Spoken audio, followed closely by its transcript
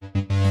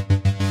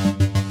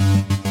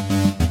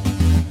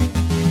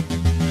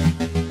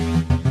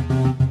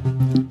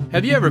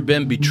Have you ever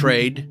been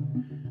betrayed?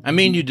 I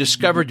mean, you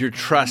discovered your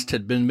trust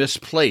had been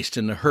misplaced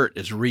and the hurt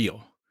is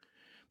real.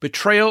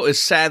 Betrayal is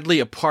sadly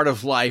a part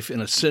of life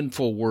in a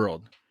sinful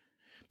world.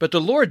 But the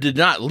Lord did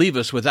not leave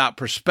us without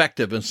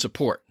perspective and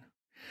support.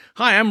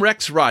 Hi, I'm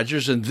Rex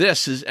Rogers, and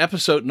this is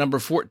episode number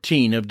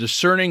 14 of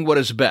Discerning What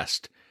is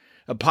Best,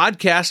 a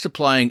podcast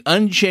applying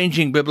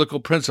unchanging biblical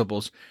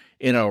principles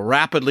in a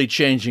rapidly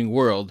changing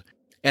world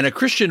and a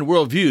Christian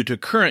worldview to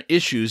current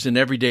issues in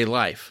everyday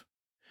life.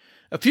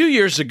 A few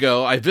years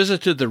ago, I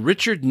visited the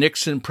Richard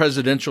Nixon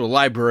Presidential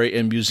Library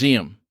and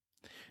Museum,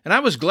 and I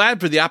was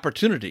glad for the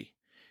opportunity.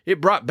 It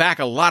brought back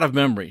a lot of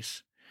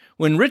memories.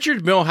 When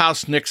Richard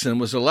Milhouse Nixon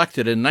was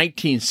elected in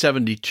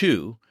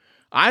 1972,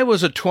 I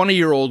was a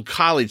 20-year-old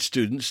college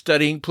student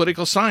studying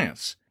political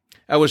science.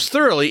 I was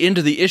thoroughly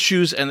into the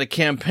issues and the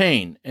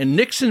campaign, and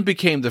Nixon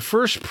became the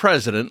first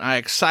president I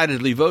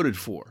excitedly voted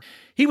for.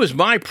 He was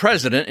my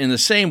president in the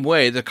same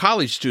way the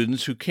college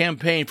students who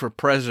campaigned for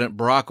President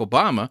Barack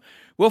Obama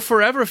will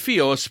forever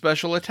feel a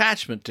special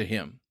attachment to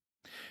him.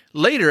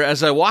 Later,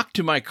 as I walked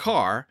to my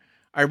car,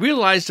 I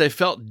realized I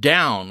felt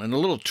down and a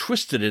little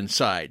twisted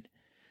inside.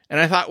 And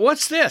I thought,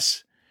 what's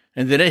this?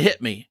 And then it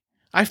hit me.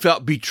 I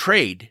felt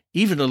betrayed,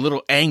 even a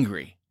little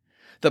angry.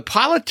 The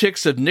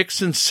politics of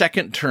Nixon's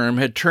second term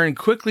had turned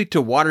quickly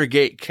to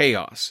Watergate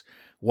chaos.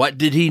 What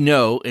did he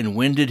know, and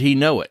when did he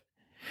know it?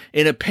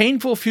 In a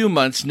painful few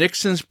months,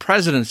 Nixon's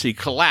presidency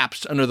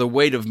collapsed under the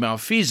weight of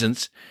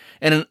malfeasance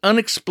and an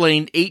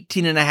unexplained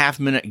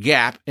 18-and-a-half-minute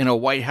gap in a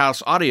White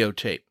House audio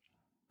tape.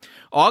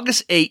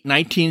 August 8,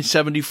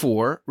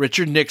 1974,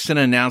 Richard Nixon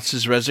announced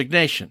his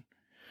resignation.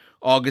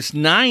 August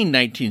 9,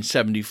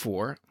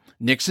 1974,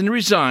 Nixon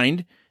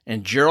resigned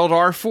and Gerald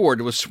R.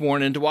 Ford was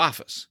sworn into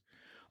office.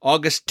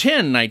 August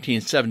 10,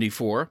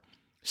 1974,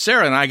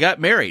 Sarah and I got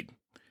married.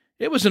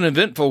 It was an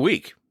eventful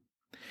week.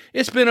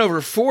 It's been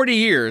over 40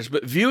 years,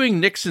 but viewing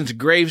Nixon's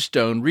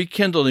gravestone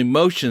rekindled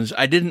emotions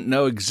I didn't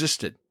know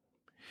existed.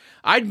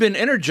 I'd been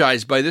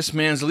energized by this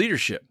man's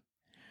leadership.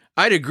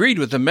 I'd agreed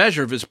with a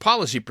measure of his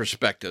policy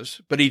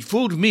perspectives, but he'd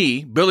fooled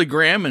me, Billy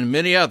Graham, and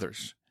many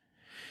others.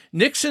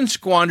 Nixon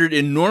squandered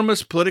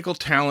enormous political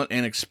talent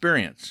and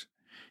experience.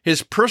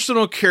 His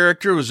personal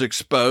character was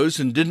exposed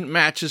and didn't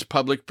match his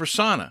public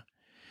persona.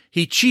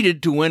 He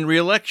cheated to win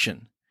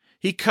re-election.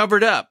 He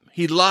covered up.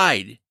 He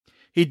lied.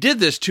 He did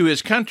this to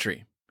his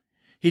country.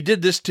 He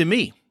did this to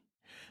me.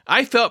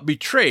 I felt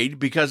betrayed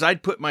because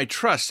I'd put my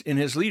trust in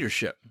his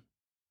leadership.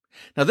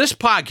 Now, this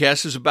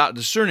podcast is about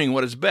discerning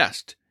what is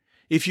best.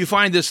 If you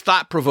find this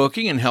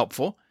thought-provoking and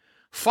helpful,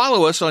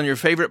 follow us on your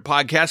favorite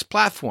podcast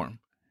platform.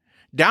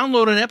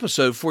 Download an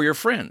episode for your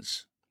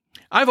friends.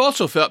 I've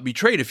also felt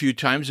betrayed a few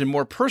times in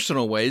more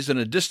personal ways than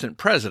a distant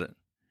president.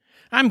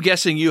 I'm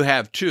guessing you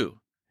have too.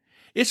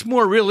 It's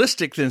more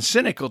realistic than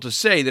cynical to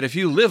say that if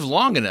you live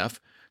long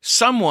enough,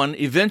 someone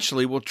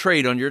eventually will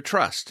trade on your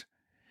trust.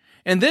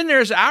 And then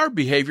there's our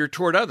behavior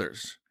toward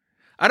others.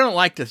 I don't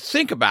like to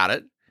think about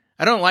it.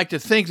 I don't like to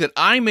think that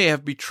I may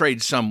have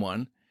betrayed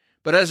someone,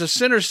 but as a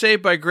sinner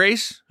saved by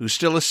grace, who's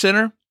still a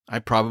sinner, I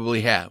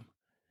probably have.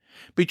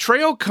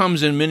 Betrayal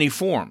comes in many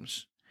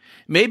forms.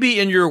 Maybe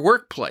in your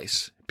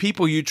workplace,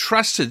 people you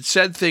trusted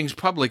said things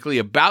publicly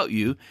about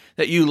you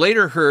that you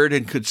later heard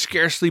and could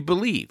scarcely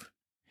believe.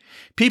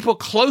 People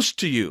close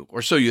to you,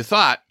 or so you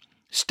thought,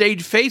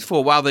 stayed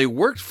faithful while they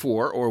worked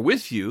for or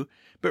with you,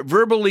 but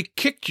verbally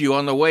kicked you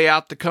on the way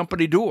out the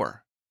company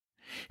door.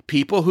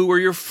 People who were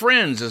your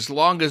friends as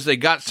long as they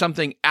got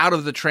something out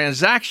of the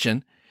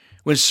transaction,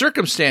 when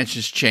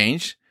circumstances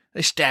changed,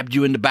 they stabbed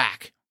you in the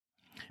back.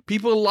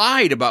 People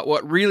lied about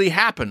what really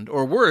happened,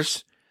 or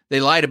worse, they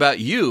lied about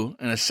you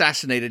and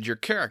assassinated your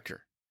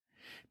character.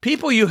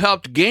 People you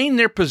helped gain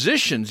their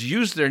positions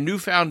used their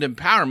newfound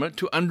empowerment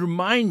to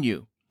undermine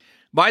you.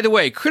 By the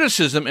way,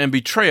 criticism and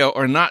betrayal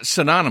are not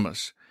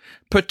synonymous,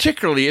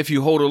 particularly if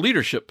you hold a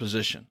leadership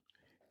position.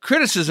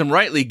 Criticism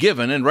rightly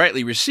given and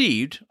rightly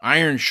received,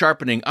 iron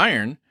sharpening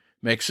iron,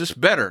 makes us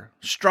better,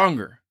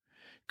 stronger.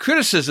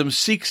 Criticism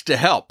seeks to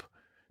help.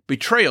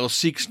 Betrayal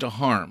seeks to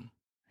harm.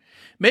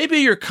 Maybe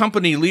your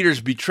company leaders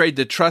betrayed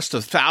the trust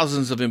of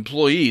thousands of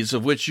employees,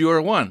 of which you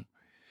are one,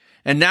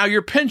 and now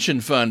your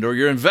pension fund or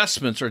your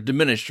investments are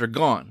diminished or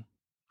gone.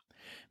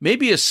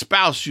 Maybe a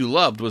spouse you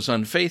loved was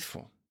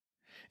unfaithful.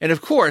 And of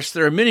course,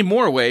 there are many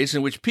more ways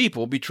in which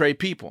people betray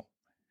people.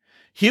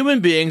 Human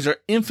beings are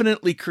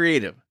infinitely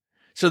creative,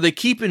 so they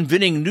keep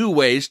inventing new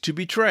ways to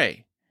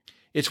betray.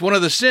 It's one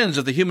of the sins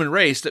of the human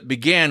race that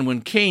began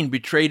when Cain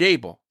betrayed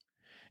Abel,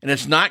 and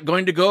it's not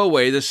going to go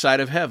away this side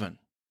of heaven.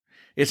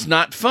 It's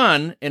not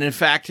fun, and in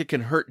fact, it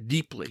can hurt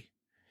deeply.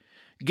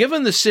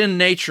 Given the sin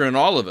nature in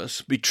all of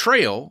us,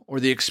 betrayal, or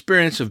the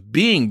experience of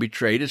being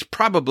betrayed, is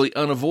probably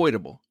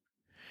unavoidable.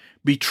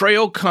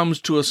 Betrayal comes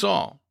to us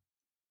all.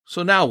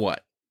 So now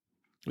what?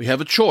 We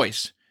have a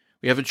choice.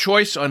 We have a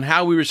choice on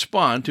how we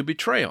respond to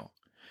betrayal.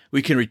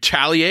 We can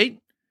retaliate,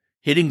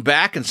 hitting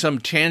back in some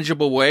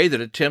tangible way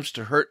that attempts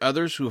to hurt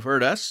others who have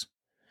hurt us.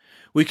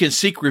 We can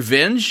seek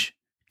revenge,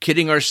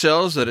 kidding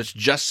ourselves that it's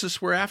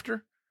justice we're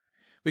after.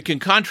 We can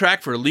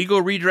contract for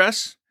legal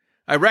redress,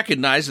 I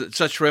recognize that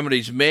such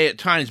remedies may at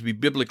times be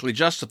biblically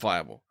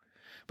justifiable,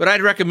 but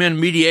I'd recommend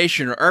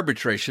mediation or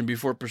arbitration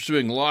before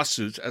pursuing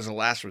lawsuits as a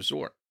last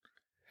resort.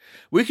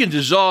 We can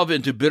dissolve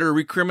into bitter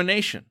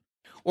recrimination,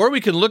 or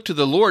we can look to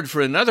the Lord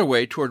for another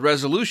way toward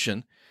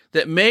resolution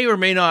that may or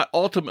may not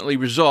ultimately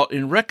result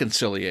in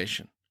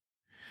reconciliation.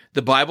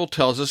 The Bible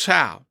tells us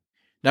how.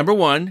 Number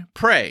 1,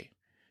 pray.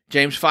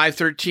 James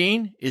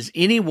 5:13, is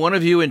any one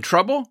of you in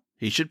trouble?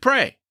 He should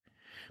pray.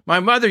 My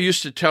mother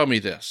used to tell me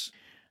this.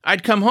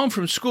 I'd come home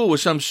from school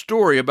with some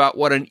story about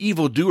what an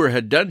evildoer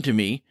had done to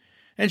me,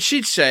 and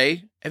she'd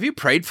say, have you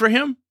prayed for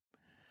him?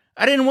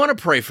 I didn't want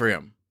to pray for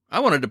him. I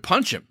wanted to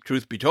punch him,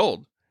 truth be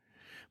told.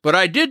 But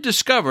I did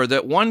discover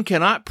that one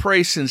cannot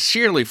pray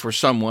sincerely for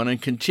someone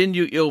and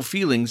continue ill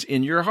feelings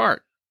in your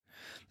heart.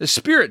 The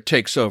Spirit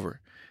takes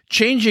over,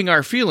 changing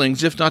our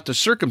feelings, if not the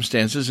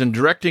circumstances, and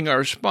directing our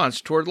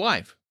response toward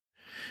life.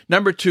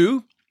 Number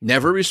 2,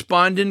 never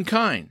respond in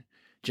kind.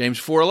 James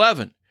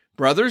 4:11,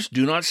 brothers,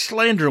 do not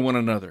slander one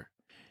another.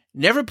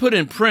 Never put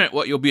in print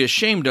what you'll be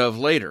ashamed of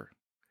later.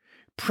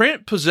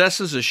 Print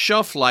possesses a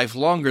shelf life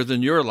longer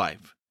than your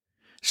life.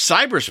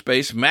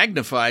 Cyberspace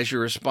magnifies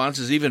your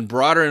responses even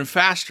broader and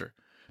faster,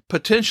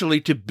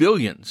 potentially to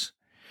billions.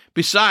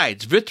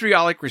 Besides,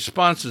 vitriolic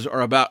responses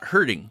are about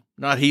hurting,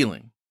 not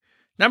healing.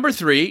 Number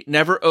 3,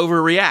 never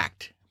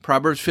overreact.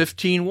 Proverbs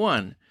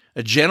 15:1,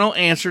 a gentle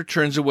answer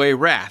turns away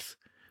wrath,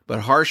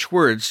 but harsh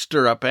words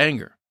stir up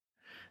anger.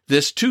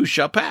 This too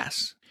shall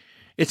pass.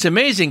 It's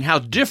amazing how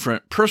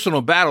different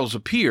personal battles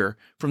appear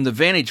from the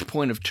vantage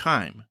point of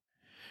time.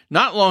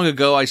 Not long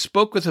ago, I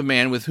spoke with a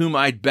man with whom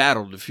I'd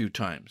battled a few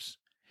times.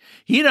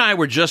 He and I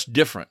were just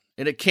different,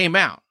 and it came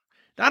out.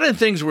 Not in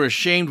things we're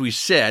ashamed we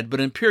said, but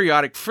in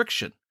periodic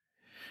friction.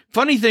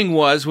 Funny thing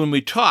was, when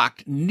we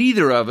talked,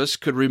 neither of us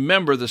could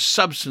remember the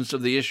substance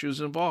of the issues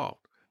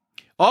involved.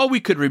 All we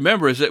could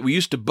remember is that we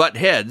used to butt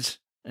heads,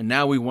 and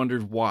now we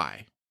wondered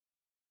why.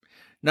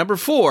 Number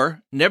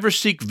 4, never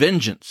seek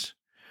vengeance.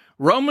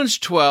 Romans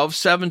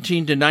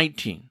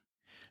 12:17-19.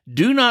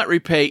 Do not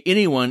repay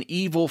anyone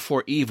evil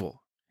for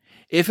evil.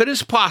 If it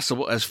is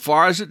possible, as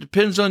far as it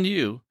depends on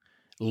you,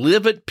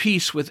 live at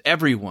peace with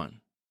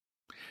everyone.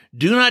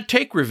 Do not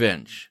take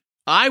revenge.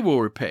 I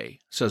will repay,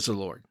 says the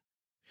Lord.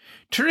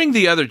 Turning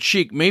the other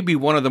cheek may be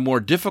one of the more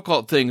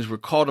difficult things we're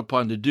called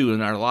upon to do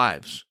in our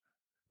lives.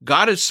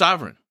 God is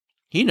sovereign.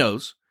 He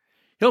knows.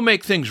 He'll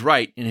make things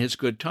right in His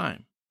good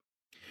time.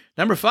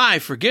 Number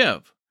 5,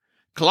 forgive.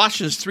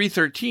 Colossians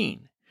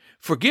 3:13.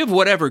 Forgive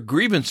whatever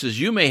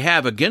grievances you may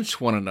have against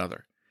one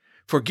another.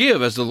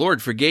 Forgive as the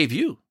Lord forgave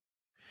you.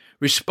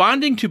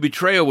 Responding to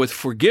betrayal with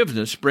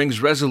forgiveness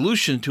brings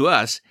resolution to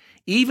us,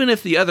 even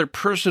if the other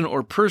person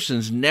or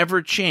persons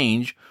never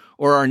change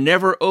or are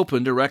never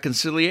open to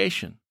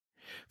reconciliation.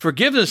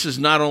 Forgiveness is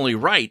not only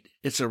right,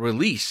 it's a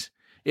release.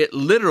 It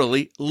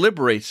literally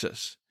liberates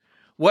us.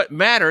 What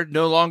mattered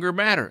no longer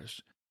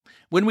matters.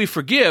 When we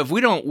forgive,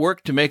 we don't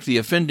work to make the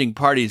offending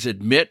parties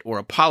admit or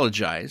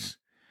apologize.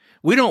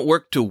 We don't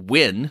work to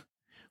win.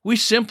 We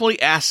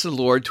simply ask the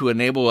Lord to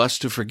enable us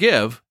to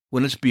forgive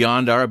when it's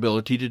beyond our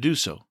ability to do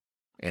so.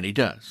 And He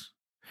does.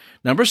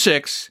 Number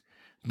 6,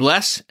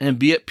 bless and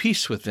be at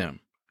peace with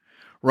them.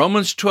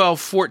 Romans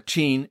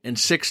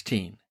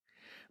 12:14-16.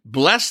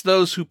 Bless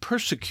those who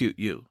persecute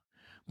you.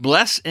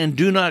 Bless and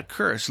do not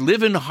curse.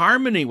 Live in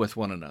harmony with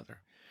one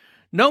another.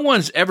 No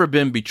one's ever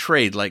been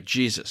betrayed like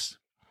Jesus.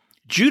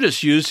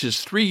 Judas used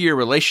his 3-year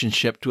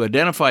relationship to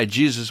identify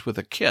Jesus with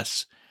a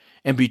kiss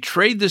and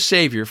betrayed the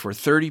Savior for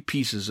 30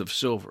 pieces of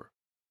silver.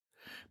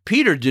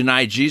 Peter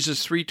denied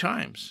Jesus 3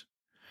 times.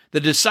 The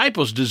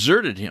disciples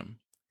deserted Him.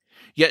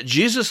 Yet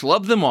Jesus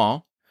loved them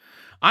all.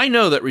 I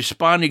know that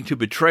responding to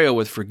betrayal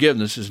with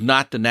forgiveness is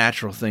not the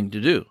natural thing to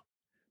do,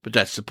 but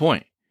that's the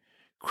point.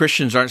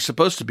 Christians aren't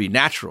supposed to be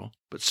natural,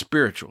 but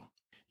spiritual.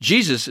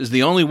 Jesus is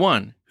the only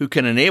one who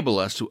can enable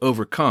us to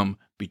overcome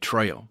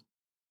betrayal.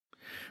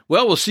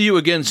 Well, we'll see you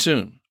again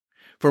soon.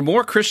 For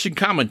more Christian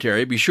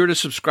commentary, be sure to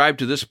subscribe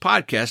to this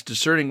podcast,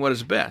 Discerning What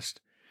is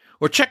Best,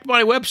 or check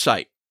my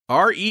website,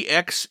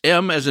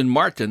 REXM as in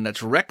Martin,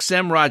 that's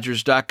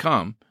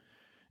rexmrogers.com.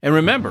 And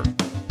remember,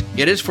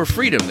 it is for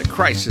freedom that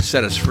Christ has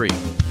set us free.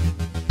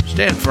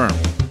 Stand firm.